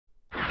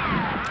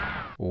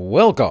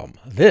Welcome.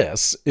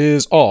 This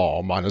is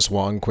all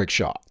 -1 quick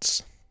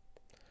shots.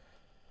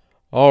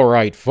 All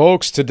right,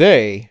 folks,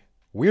 today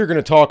we're going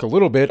to talk a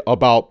little bit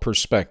about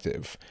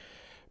perspective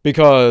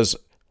because,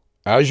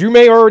 as you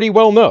may already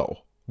well know,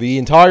 the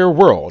entire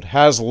world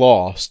has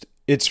lost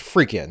its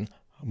freaking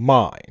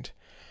mind.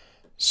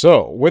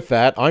 So, with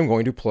that, I'm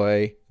going to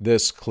play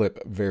this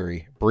clip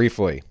very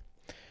briefly.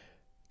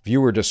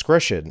 Viewer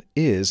discretion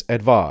is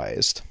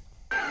advised.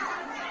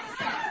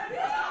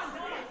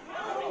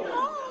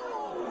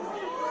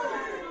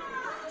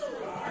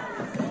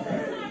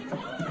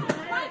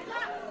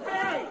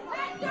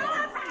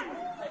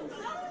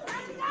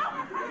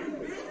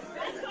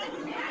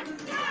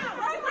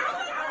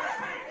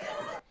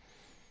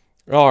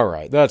 All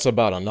right, that's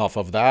about enough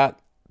of that.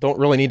 Don't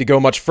really need to go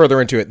much further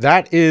into it.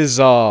 That is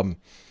an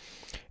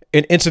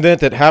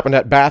incident that happened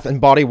at Bath &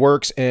 Body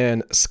Works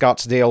in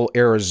Scottsdale,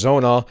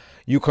 Arizona.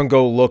 You can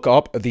go look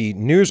up the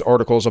news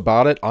articles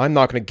about it. I'm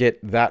not going to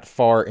get that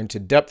far into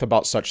depth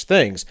about such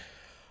things.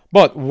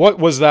 But what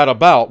was that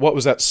about? What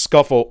was that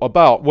scuffle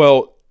about?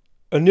 Well,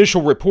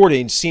 initial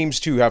reporting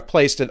seems to have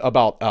placed it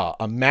about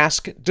a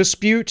mask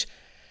dispute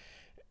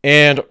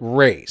and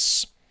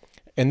race.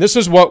 And this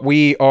is what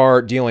we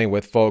are dealing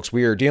with, folks.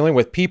 We are dealing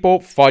with people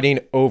fighting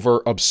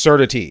over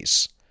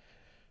absurdities.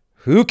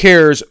 Who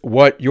cares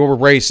what your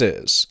race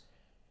is?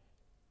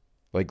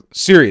 Like,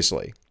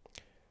 seriously.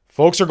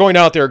 Folks are going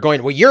out there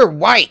going, well, you're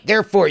white,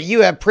 therefore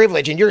you have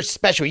privilege, and you're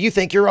special. You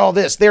think you're all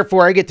this,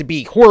 therefore I get to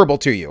be horrible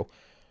to you.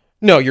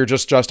 No, you're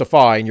just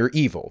justifying your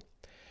evil.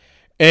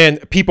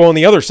 And people on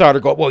the other side are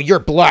going, well, you're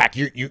black.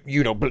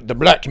 You know, the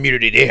black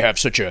community, they have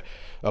such a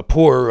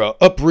poor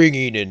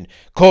upbringing and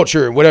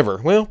culture and whatever.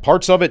 Well,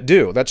 parts of it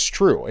do. That's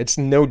true. It's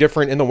no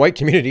different in the white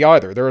community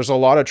either. There is a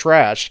lot of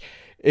trash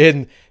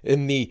in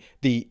the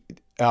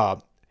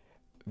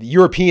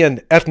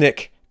European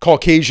ethnic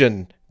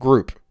Caucasian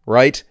group,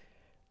 right?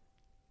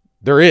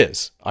 There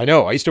is. I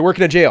know. I used to work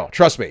in a jail.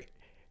 Trust me.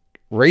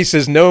 Race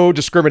is no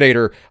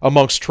discriminator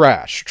amongst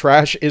trash.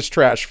 Trash is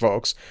trash,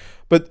 folks.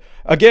 But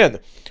again,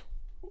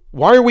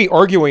 why are we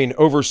arguing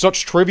over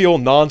such trivial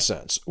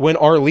nonsense when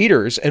our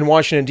leaders in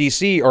Washington,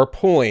 D.C. are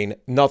pulling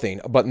nothing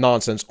but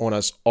nonsense on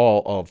us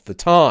all of the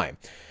time?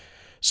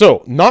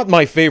 So, not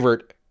my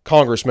favorite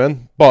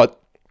congressman,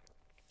 but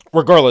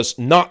regardless,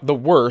 not the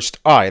worst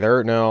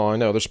either. Now, I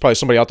know there's probably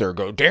somebody out there who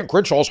goes, Dan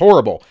Crenshaw's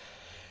horrible.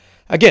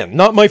 Again,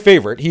 not my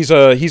favorite. He's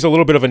a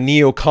little bit of a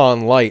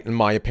neocon light, in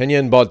my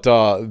opinion, but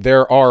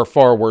there are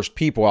far worse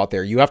people out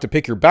there. You have to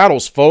pick your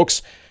battles,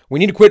 folks. We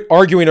need to quit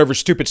arguing over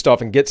stupid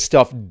stuff and get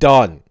stuff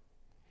done.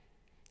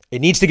 It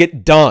needs to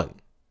get done.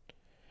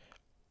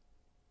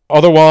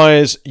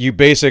 Otherwise, you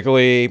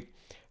basically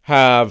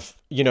have,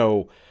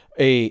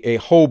 a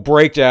whole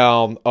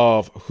breakdown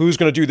of who's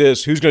going to do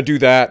this, who's going to do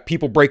that.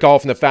 People break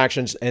off in the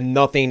factions and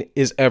nothing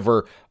is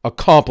ever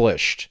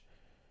accomplished.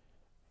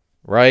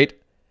 Right?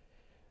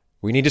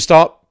 We need to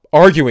stop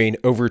arguing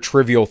over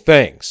trivial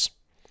things.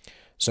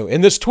 So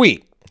in this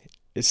tweet,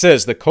 it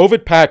says the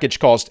COVID package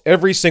cost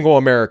every single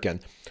American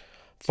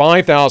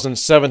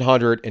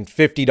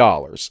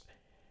 $5,750.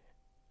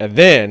 And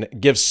then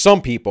gives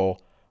some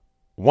people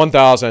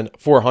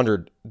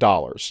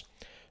 $1,400.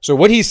 So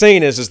what he's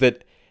saying is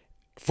that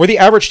for the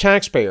average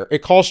taxpayer,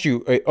 it costs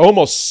you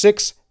almost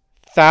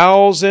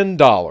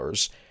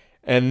 $6,000,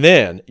 and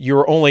then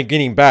you're only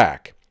getting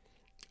back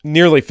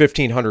nearly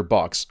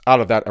 $1,500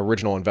 out of that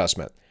original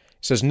investment.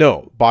 He says,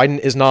 no, Biden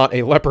is not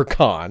a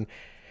leprechaun.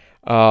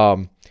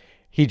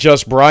 He's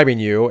just bribing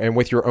you and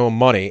with your own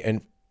money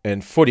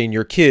and footing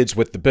your kids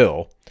with the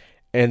bill.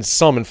 And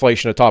some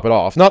inflation to top it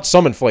off. Not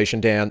some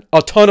inflation, Dan.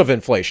 A ton of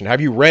inflation.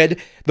 Have you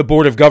read the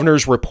Board of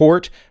Governors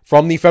report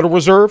from the Federal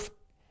Reserve?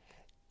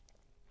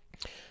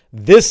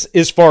 This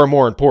is far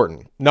more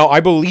important. Now, I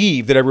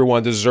believe that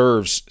everyone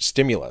deserves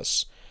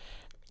stimulus.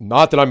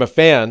 Not that I'm a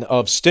fan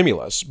of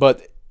stimulus,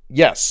 but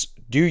yes,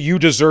 do you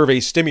deserve a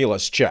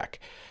stimulus check?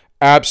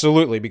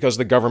 Absolutely, because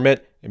the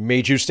government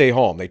made you stay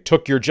home. They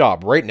took your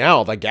job. Right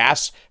now, the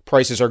gas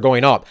prices are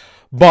going up.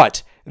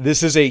 But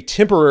this is a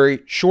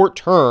temporary,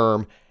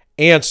 short-term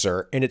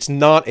answer, and it's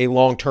not a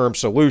long-term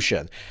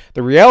solution.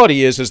 The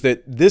reality is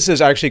that this is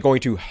actually going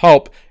to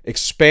help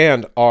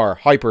expand our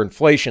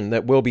hyperinflation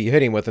that we'll be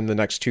hitting within the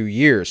next 2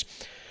 years.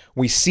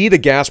 We see the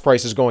gas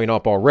prices going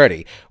up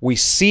already. We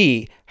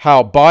see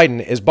how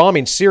Biden is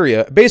bombing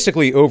Syria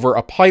basically over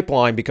a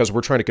pipeline because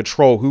we're trying to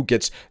control who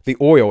gets the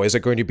oil. Is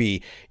it going to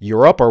be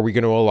Europe? Are we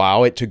going to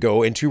allow it to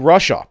go into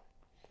Russia?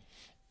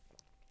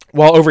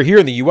 While over here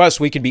in the U.S.,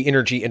 we can be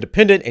energy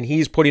independent, and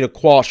he's putting a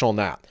quash on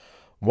that.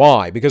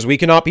 Why? Because we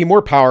cannot be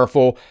more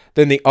powerful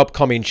than the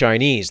upcoming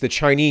Chinese, the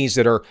Chinese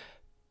that are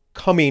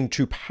coming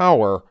to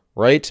power,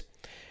 right?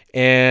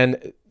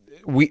 And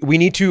we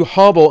need to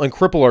hobble and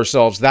cripple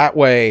ourselves. That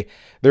way,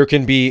 there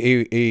can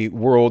be a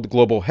world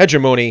global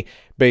hegemony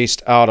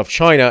based out of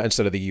China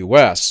instead of the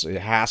U.S. It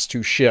has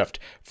to shift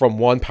from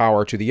one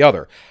power to the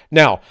other.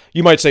 Now,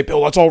 you might say,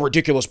 Bill, that's all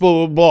ridiculous,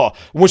 blah, blah, blah.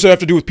 What's that have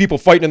to do with people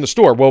fighting in the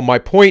store? Well, my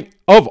point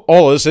of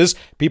all this is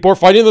people are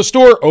fighting in the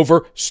store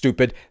over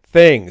stupid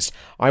things.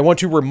 I want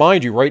to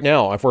remind you right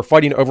now, if we're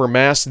fighting over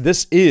masks,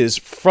 this is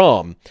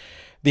from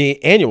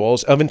the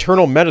Annuals of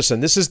Internal Medicine.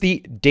 This is the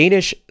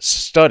Danish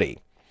study.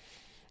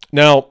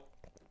 Now,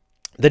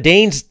 the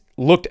Danes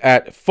looked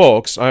at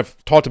folks.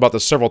 I've talked about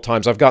this several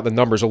times. I've got the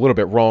numbers a little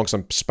bit wrong because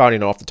I'm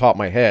spouting off the top of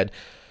my head.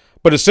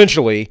 But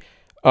essentially,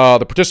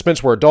 the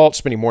participants were adults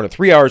spending more than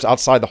 3 hours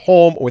outside the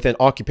home within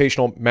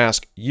occupational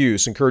mask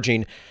use,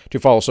 encouraging to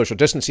follow social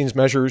distancing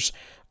measures,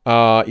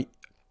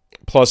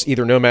 plus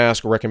either no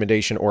mask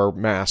recommendation or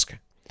mask,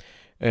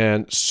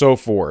 and so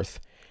forth.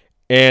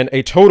 And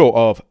a total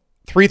of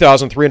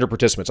 3,300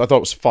 participants. I thought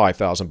it was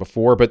 5,000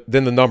 before, but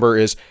then the number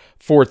is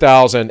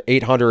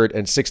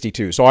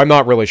 4,862. So I'm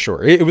not really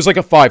sure. It was like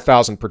a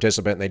 5,000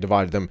 participant, and they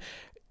divided them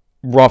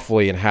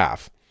roughly in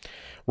half.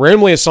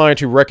 Randomly assigned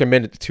to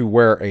recommended to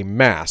wear a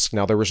mask.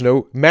 Now, there was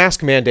no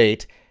mask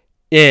mandate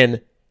in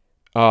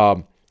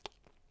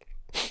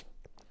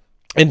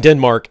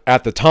Denmark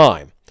at the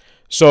time.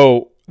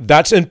 So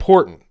that's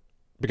important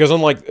because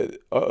unlike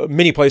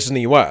many places in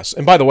the U.S.,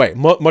 and by the way,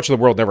 much of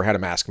the world never had a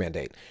mask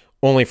mandate.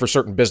 Only for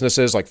certain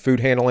businesses like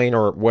food handling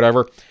or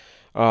whatever.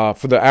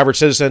 For the average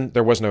citizen,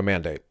 there was no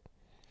mandate.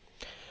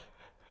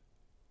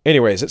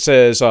 Anyways, it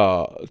says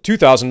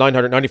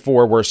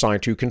 2,994 were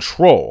assigned to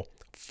control.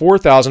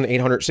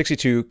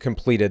 4,862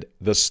 completed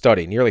the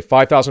study. Nearly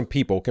 5,000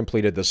 people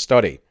completed the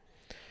study.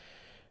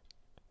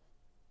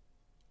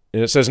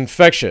 And it says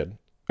infection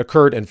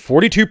occurred in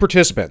 42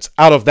 participants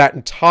out of that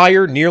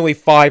entire nearly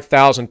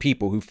 5,000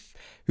 people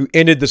who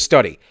ended the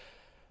study.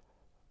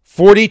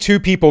 42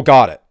 people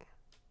got it.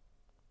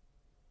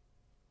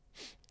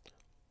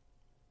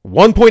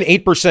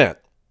 1.8%.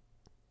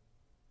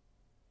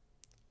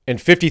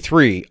 And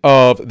 53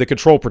 of the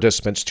control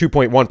participants,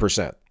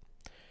 2.1%.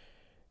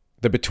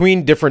 The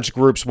between difference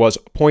groups was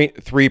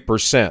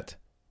 0.3%.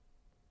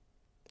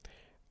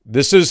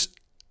 This is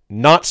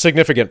not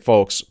significant,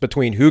 folks,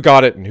 between who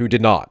got it and who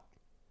did not.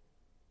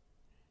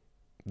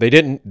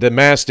 The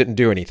mask didn't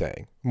do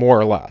anything, more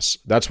or less.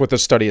 That's what the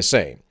study is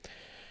saying.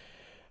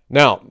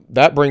 Now,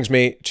 that brings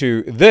me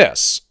to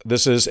this.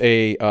 This is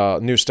a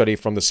new study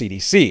from the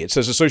CDC. It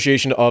says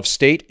Association of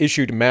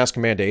State-Issued Mask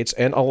Mandates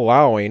and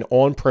Allowing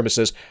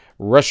On-Premises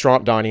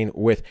Restaurant Dining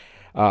with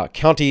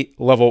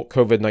County-Level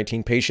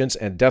COVID-19 Patients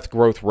and Death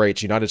Growth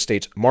Rates, United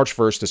States, March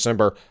 1st,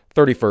 December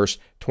 31st,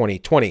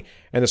 2020.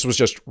 And this was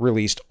just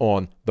released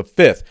on the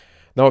 5th.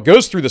 Now, it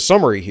goes through the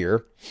summary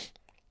here,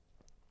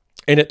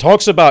 and it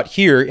talks about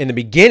here in the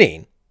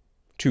beginning,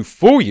 to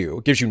fool you,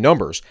 it gives you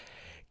numbers,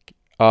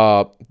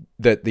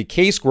 that the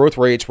case growth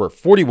rates were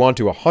 41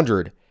 to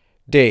 100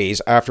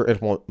 days after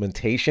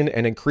implementation,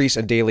 and increase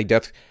in daily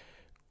death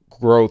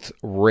growth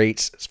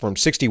rates from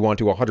 61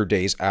 to 100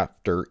 days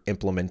after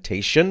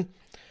implementation.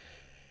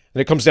 And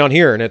it comes down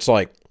here, and it's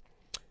like,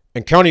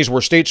 in counties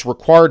where states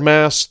required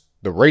masks,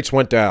 the rates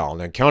went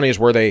down. In counties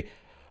where they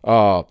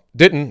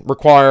didn't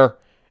require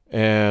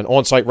and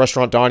on-site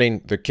restaurant dining,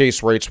 the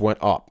case rates went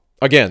up.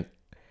 Again,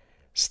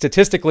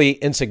 statistically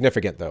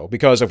insignificant, though,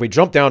 because if we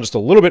jump down just a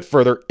little bit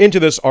further into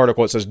this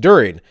article, it says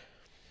during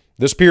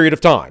this period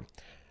of time,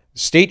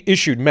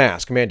 state-issued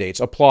mask mandates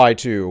apply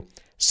to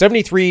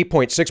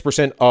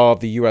 73.6% of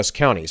the U.S.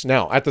 counties.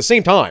 Now, at the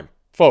same time,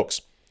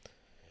 folks,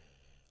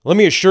 let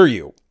me assure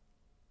you,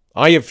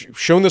 I have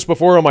shown this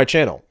before on my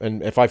channel,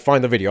 and if I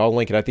find the video, I'll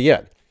link it at the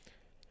end.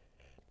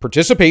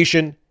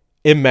 Participation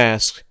in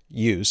mask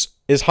use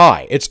is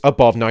high. It's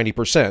above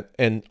 90%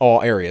 in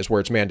all areas where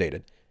it's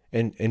mandated.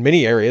 And in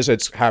many areas,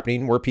 it's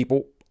happening where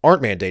people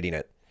aren't mandating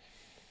it.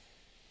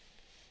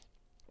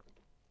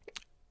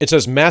 It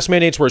says mask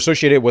mandates were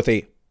associated with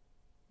a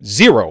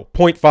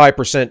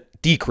 0.5%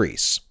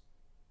 decrease.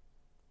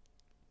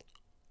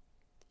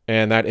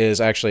 And that is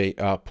actually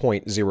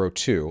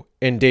 0.02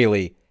 in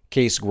daily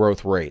case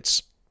growth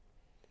rates.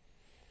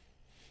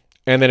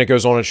 And then it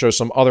goes on and shows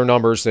some other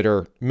numbers that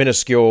are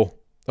minuscule,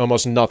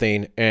 almost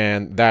nothing.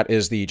 And that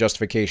is the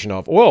justification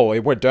of, well, it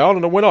went down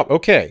and it went up.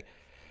 Okay.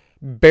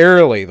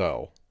 Barely,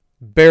 though.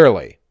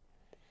 Barely.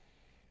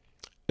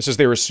 It says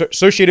they were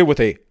associated with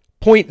a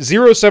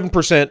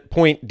 0.07%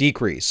 point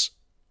decrease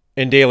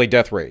in daily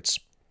death rates.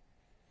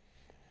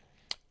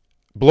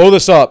 Blow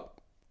this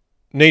up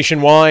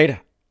nationwide,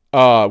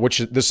 which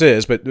this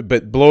is,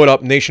 but blow it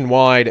up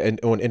nationwide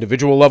and on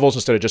individual levels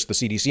instead of just the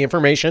CDC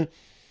information.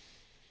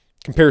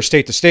 Compare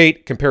state to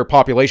state. Compare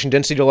population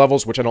density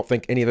levels, which I don't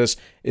think any of this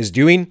is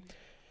doing.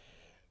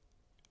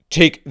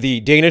 Take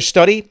the Danish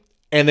study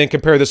and then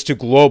compare this to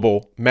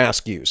global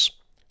mask use.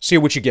 See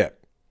what you get.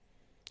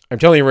 I'm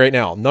telling you right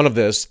now, none of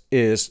this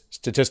is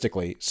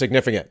statistically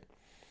significant.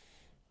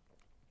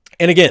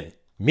 And again,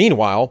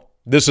 meanwhile,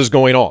 this is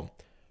going on.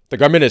 The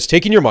government is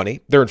taking your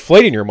money. They're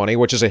inflating your money,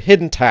 which is a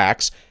hidden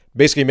tax,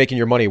 basically making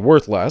your money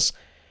worth less.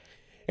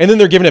 And then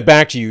they're giving it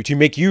back to you to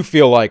make you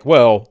feel like,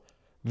 well,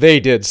 they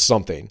did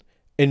something.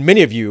 And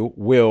many of you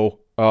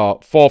will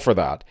fall for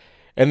that.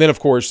 And then, of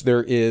course,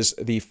 there is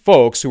the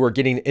folks who are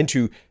getting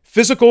into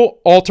physical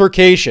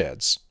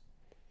altercations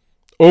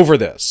over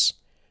this.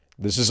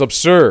 This is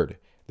absurd.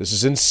 This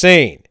is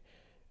insane.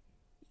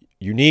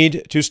 You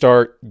need to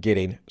start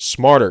getting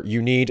smarter.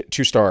 You need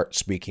to start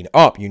speaking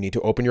up. You need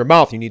to open your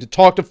mouth. You need to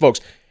talk to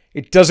folks.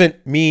 It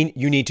doesn't mean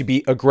you need to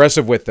be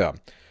aggressive with them.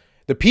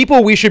 The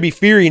people we should be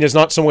fearing is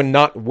not someone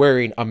not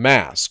wearing a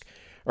mask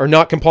or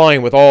not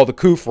complying with all the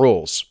COOF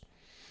rules.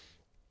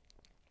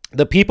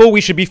 The people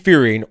we should be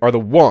fearing are the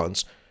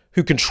ones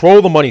who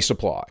control the money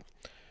supply.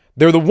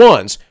 They're the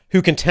ones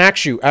who can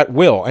tax you at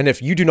will, and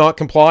if you do not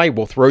comply,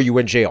 will throw you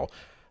in jail.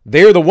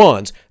 They're the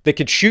ones that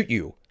can shoot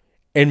you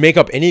and make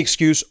up any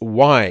excuse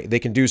why they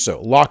can do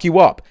so, lock you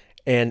up,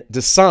 and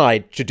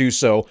decide to do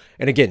so,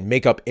 and again,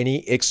 make up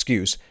any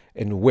excuse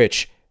in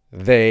which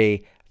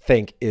they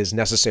think is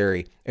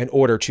necessary in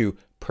order to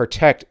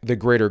protect the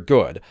greater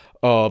good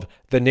of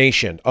the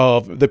nation,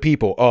 of the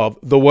people, of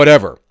the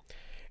whatever.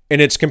 And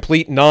it's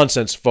complete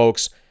nonsense,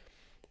 folks.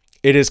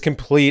 It is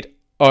complete,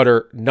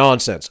 utter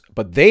nonsense.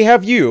 But they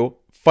have you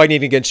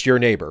fighting against your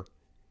neighbor.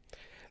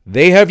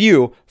 They have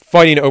you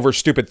fighting over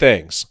stupid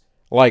things,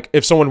 like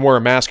if someone wore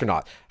a mask or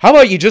not. How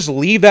about you just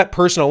leave that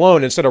person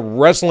alone instead of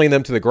wrestling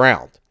them to the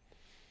ground?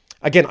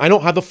 Again, I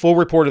don't have the full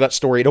report of that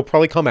story. It'll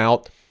probably come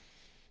out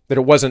that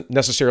it wasn't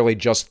necessarily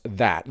just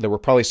that. There were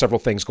probably several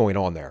things going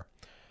on there.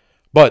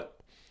 But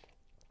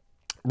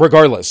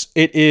regardless,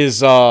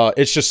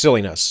 it's just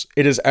silliness.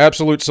 It is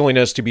absolute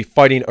silliness to be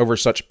fighting over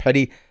such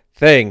petty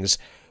things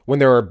when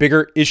there are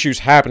bigger issues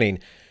happening.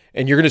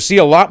 And you're going to see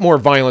a lot more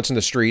violence in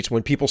the streets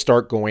when people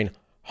start going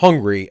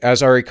hungry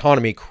as our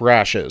economy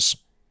crashes.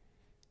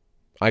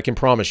 I can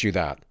promise you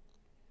that.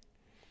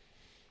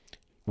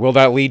 Will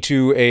that lead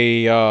to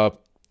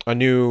a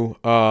new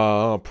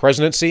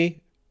presidency?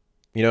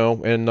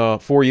 In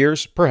 4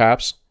 years,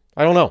 perhaps.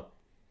 I don't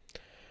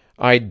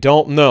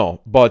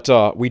know.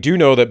 But we do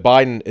know that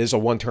Biden is a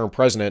one-term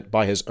president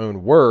by his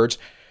own words.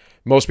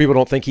 Most people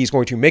don't think he's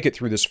going to make it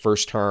through this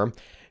first term.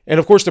 And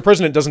of course, the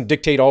president doesn't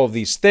dictate all of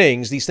these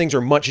things. These things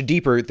are much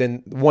deeper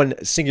than one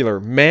singular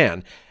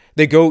man.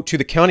 They go to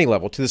the county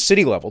level, to the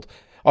city level,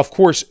 of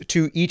course,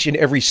 to each and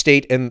every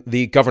state and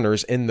the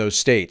governors in those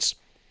states.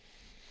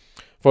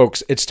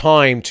 Folks, it's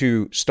time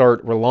to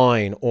start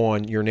relying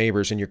on your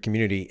neighbors and your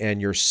community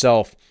and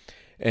yourself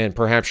and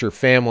perhaps your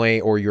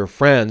family or your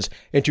friends,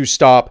 and to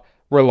stop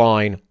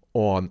relying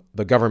on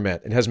the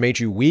government. It has made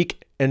you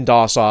weak and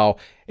docile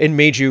and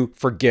made you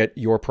forget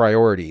your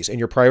priorities. And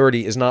your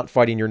priority is not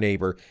fighting your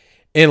neighbor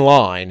in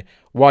line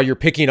while you're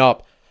picking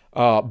up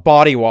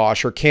body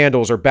wash or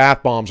candles or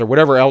bath bombs or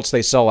whatever else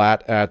they sell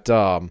at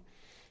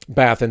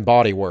Bath and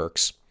Body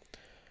Works.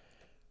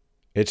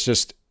 It's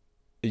just...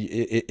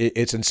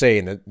 It's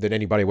insane that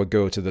anybody would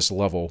go to this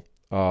level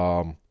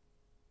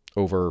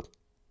over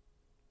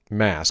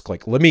mask.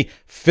 Like, let me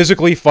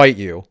physically fight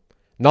you,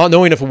 not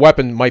knowing if a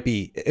weapon might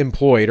be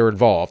employed or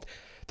involved,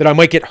 that I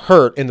might get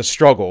hurt in the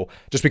struggle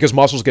just because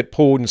muscles get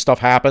pulled and stuff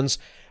happens.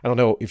 I don't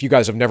know if you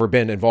guys have never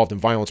been involved in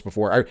violence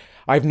before.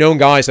 I've known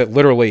guys that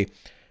literally,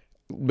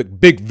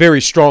 big, very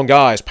strong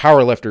guys,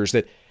 power lifters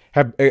that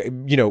have,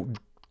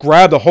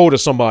 grabbed a hold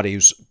of somebody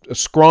who's a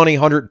scrawny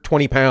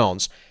 120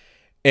 pounds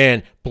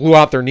and blew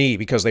out their knee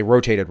because they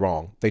rotated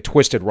wrong. They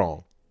twisted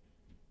wrong.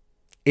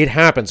 It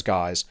happens,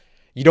 guys.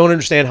 You don't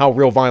understand how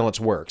real violence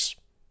works.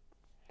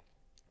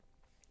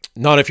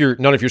 Not if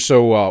you're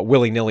so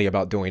willy-nilly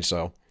about doing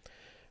so,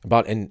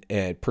 about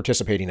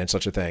participating in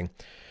such a thing.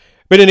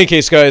 But in any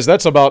case, guys,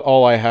 that's about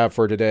all I have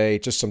for today.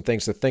 Just some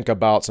things to think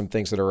about, some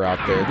things that are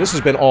out there. This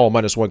has been all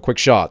minus one quick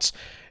shots,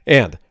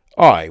 and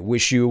I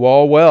wish you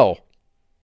all well.